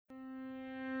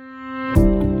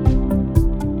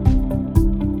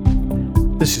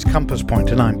This is Compass Point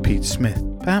and I'm Pete Smith.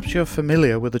 Perhaps you're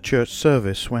familiar with a church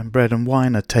service when bread and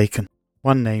wine are taken.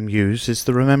 One name used is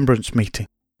the Remembrance Meeting,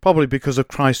 probably because of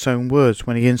Christ's own words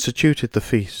when he instituted the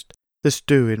feast. This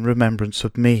do in remembrance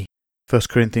of me. 1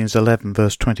 Corinthians 11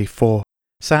 verse 24.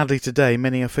 Sadly today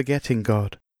many are forgetting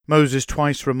God. Moses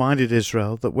twice reminded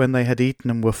Israel that when they had eaten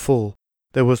and were full,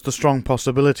 there was the strong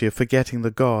possibility of forgetting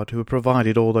the God who had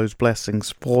provided all those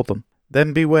blessings for them.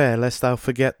 Then beware lest thou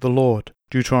forget the Lord.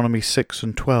 Deuteronomy 6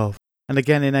 and 12. And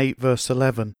again in 8 verse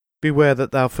 11. Beware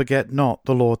that thou forget not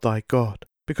the Lord thy God.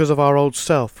 Because of our old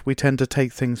self, we tend to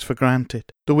take things for granted.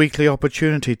 The weekly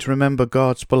opportunity to remember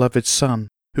God's beloved Son,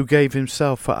 who gave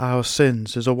himself for our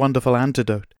sins, is a wonderful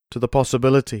antidote to the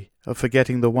possibility of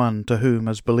forgetting the one to whom,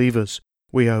 as believers,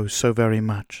 we owe so very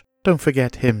much. Don't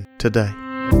forget him today.